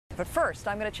But first,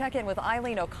 I'm going to check in with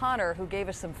Eileen O'Connor, who gave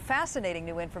us some fascinating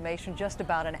new information just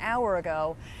about an hour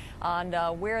ago on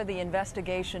where the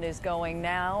investigation is going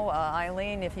now.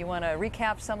 Eileen, if you want to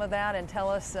recap some of that and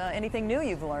tell us anything new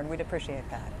you've learned, we'd appreciate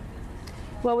that.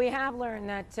 Well, we have learned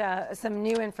that some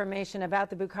new information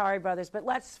about the Bukhari brothers, but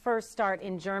let's first start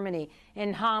in Germany,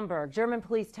 in Hamburg. German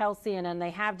police tell CNN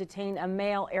they have detained a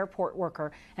male airport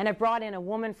worker and have brought in a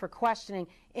woman for questioning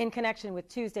in connection with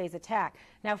Tuesday's attack.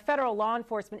 Now, federal law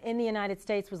enforcement in the United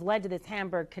States was led to this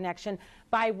Hamburg connection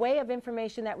by way of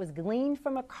information that was gleaned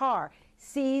from a car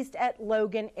seized at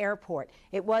Logan Airport.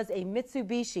 It was a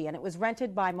Mitsubishi, and it was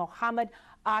rented by Mohammed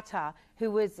Atta, who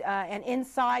was, and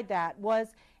inside that was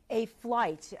a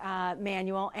flight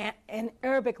manual, an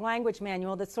Arabic language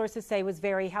manual that sources say was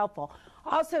very helpful.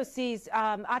 Also seized,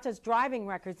 Atta's driving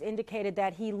records indicated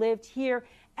that he lived here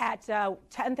at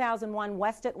 10001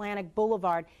 West Atlantic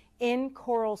Boulevard in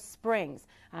Coral Springs.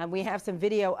 We have some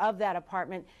video of that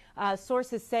apartment.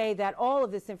 Sources say that all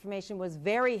of this information was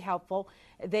very helpful.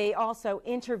 They also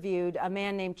interviewed a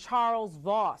man named Charles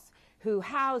Voss, who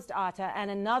housed Atta,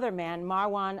 and another man,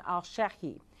 Marwan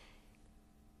al-Sheikhi.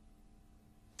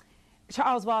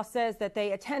 Charles Voss says that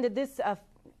they attended this.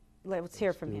 Let's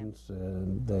hear from him.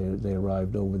 They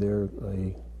arrived over there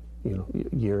a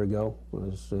year ago. It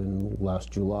was in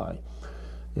last July,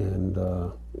 and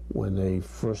when they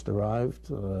first arrived,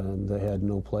 they had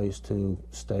no place to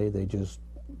stay. They just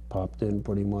popped in,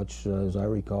 pretty much, as I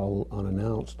recall,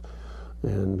 unannounced,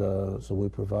 and so we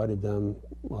provided them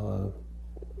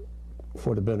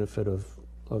for the benefit of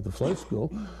the flight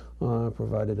school.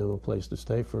 Provided them a place to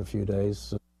stay for a few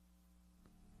days.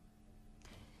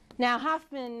 Now,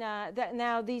 Huffman,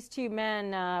 now these two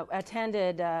men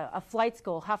attended a flight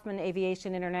school, Huffman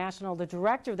Aviation International. The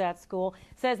director of that school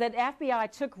says that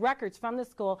FBI took records from the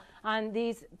school on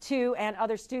these two and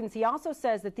other students. He also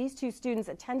says that these two students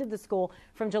attended the school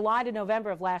from July to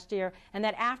November of last year, and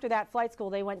that after that flight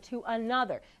school, they went to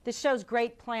another. This shows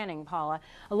great planning, Paula.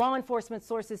 Law enforcement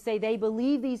sources say they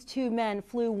believe these two men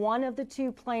flew one of the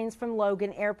two planes from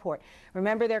Logan Airport.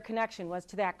 Remember, their connection was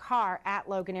to that car at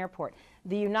Logan Airport.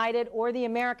 The United or the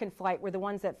American flight were the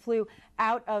ones that flew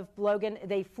out of Logan.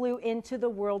 They flew into the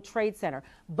World Trade Center.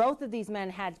 Both of these men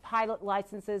had pilot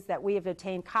licenses that we have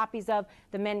obtained copies of.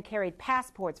 The men carried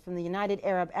passports from the United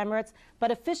Arab Emirates,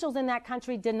 but officials in that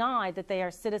country deny that they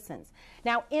are citizens.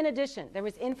 Now, in addition, there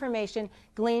was information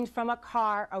gleaned from a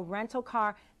car, a rental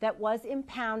car, that was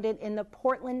impounded in the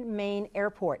Portland, Maine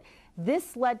airport.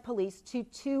 This led police to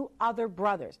two other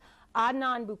brothers,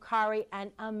 Adnan Bukhari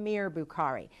and Amer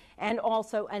Bukhari, and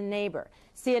also a neighbor.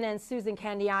 CNN's Susan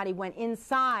Candiotti went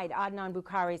inside Adnan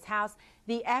Bukhari's house.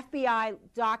 The FBI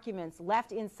documents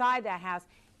left inside that house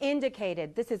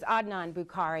indicated, this is Adnan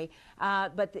Bukhari,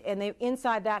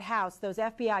 inside that house, those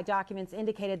FBI documents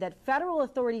indicated that federal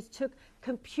authorities took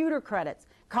computer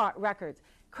records,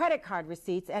 credit card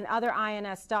receipts, and other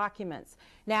INS documents.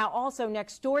 Now, also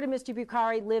next door to Mr.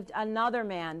 Bukhari lived another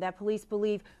man that police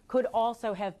believe could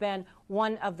also have been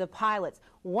one of the pilots.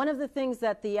 One of the things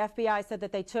that the FBI said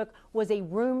that they took was a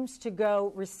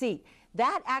rooms-to-go receipt.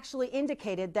 That actually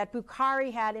indicated that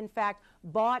Bukhari had, in fact,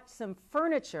 bought some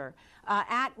furniture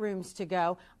at Rooms to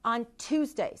Go on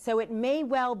Tuesday. So it may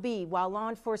well be, while law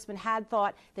enforcement had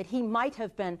thought that he might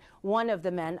have been one of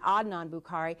the men, Adnan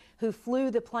Bukhari, who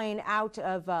flew the plane out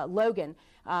of Logan,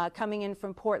 coming in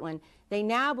from Portland, they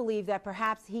now believe that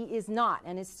perhaps he is not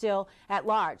and is still at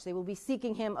large. They will be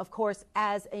seeking him, of course,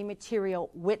 as a material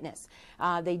witness.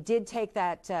 They did take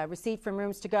that receipt from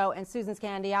Rooms to Go, and Susan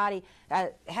Candiotti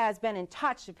has been in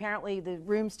touch. Apparently, the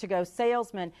Rooms to Go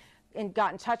salesman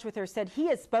got in touch with her, said he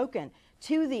has spoken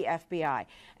to the FBI,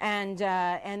 and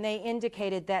they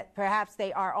indicated that perhaps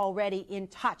they are already in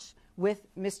touch with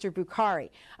Mr. Bukhari.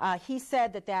 He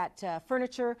said that that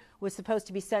furniture was supposed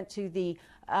to be sent to the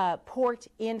port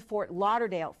in Fort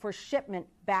Lauderdale for shipment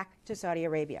back to Saudi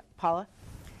Arabia. Paula?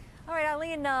 All right,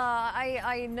 Eileen,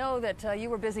 I know that you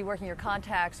were busy working your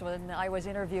contacts when I was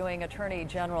interviewing Attorney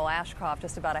General Ashcroft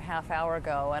just about a half hour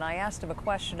ago, and I asked him a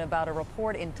question about a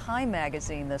report in Time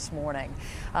magazine this morning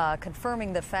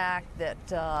confirming the fact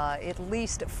that at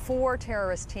least 4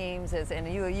 terrorist teams,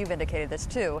 and you've indicated this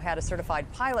too, had a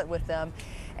certified pilot with them,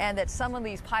 and that some of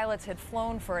these pilots had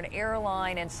flown for an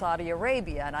airline in Saudi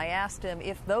Arabia. And I asked him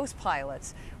if those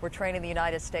pilots were trained in the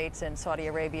United States and Saudi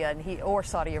Arabia, and he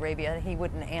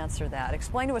wouldn't answer that.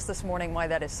 Explain to us this morning why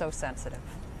that is so sensitive.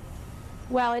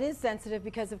 Well, it is sensitive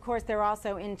because, of course, they're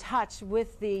also in touch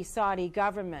with the Saudi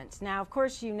government. Now, of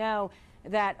course, you know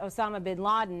that Osama bin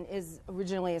Laden is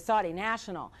originally a Saudi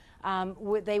national.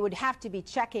 they would have to be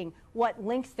checking what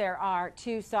links there are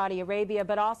to Saudi Arabia,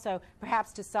 but also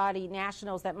perhaps to Saudi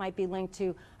nationals that might be linked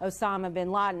to Osama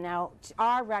bin Laden. Now,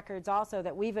 our records also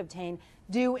that we've obtained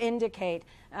do indicate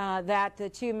that the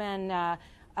two men,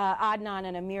 Adnan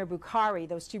and Amer Bukhari,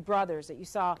 those two brothers that you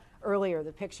saw earlier,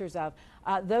 the pictures of,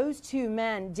 those two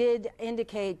men did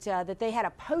indicate that they had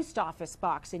a post office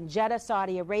box in Jeddah,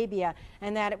 Saudi Arabia,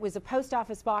 and that it was a post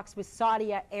office box with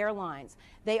Saudi Airlines.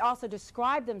 They also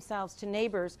described themselves to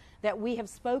neighbors that we have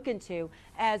spoken to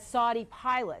as Saudi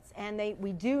pilots, and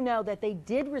we do know that they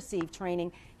did receive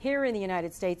training here in the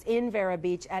United States in Vero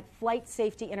Beach at Flight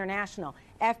Safety International.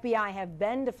 FBI have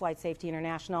been to Flight Safety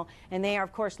International, and they are,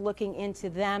 of course, looking into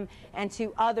them and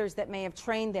to others that may have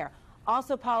trained there.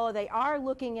 Also, Paula, they are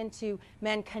looking into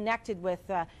men connected with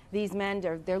these men.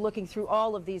 They're looking through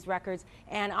all of these records,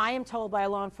 and I am told by a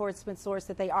law enforcement source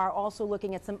that they are also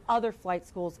looking at some other flight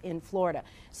schools in Florida.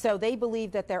 So they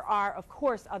believe that there are, of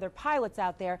course, other pilots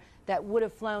out there that would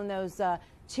have flown those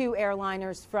two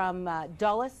airliners from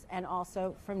Dulles and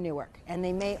also from Newark, and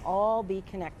they may all be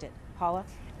connected. Paula?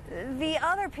 The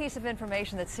other piece of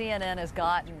information that CNN has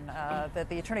gotten that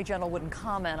the Attorney General wouldn't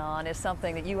comment on is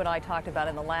something that you and I talked about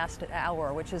in the last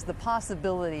hour, which is the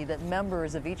possibility that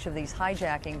members of each of these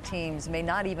hijacking teams may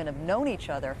not even have known each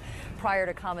other prior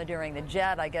to commandeering the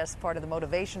jet. I guess part of the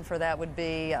motivation for that would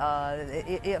be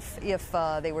if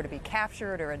they were to be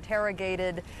captured or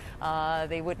interrogated,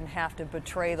 they wouldn't have to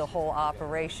betray the whole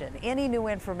operation. Any new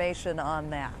information on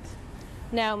that?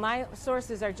 Now, my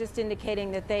sources are just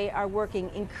indicating that they are working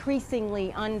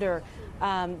increasingly under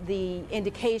the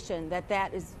indication that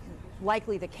that is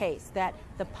likely the case, that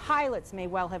the pilots may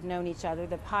well have known each other.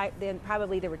 Then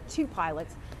probably there were two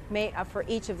pilots for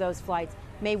each of those flights,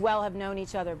 may well have known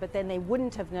each other, but then they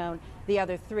wouldn't have known the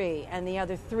other three, and the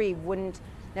other three wouldn't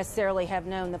necessarily have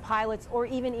known the pilots or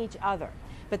even each other,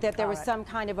 but that there was some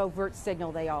kind of overt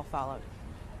signal they all followed.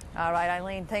 All right,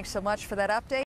 Eileen, thanks so much for that update.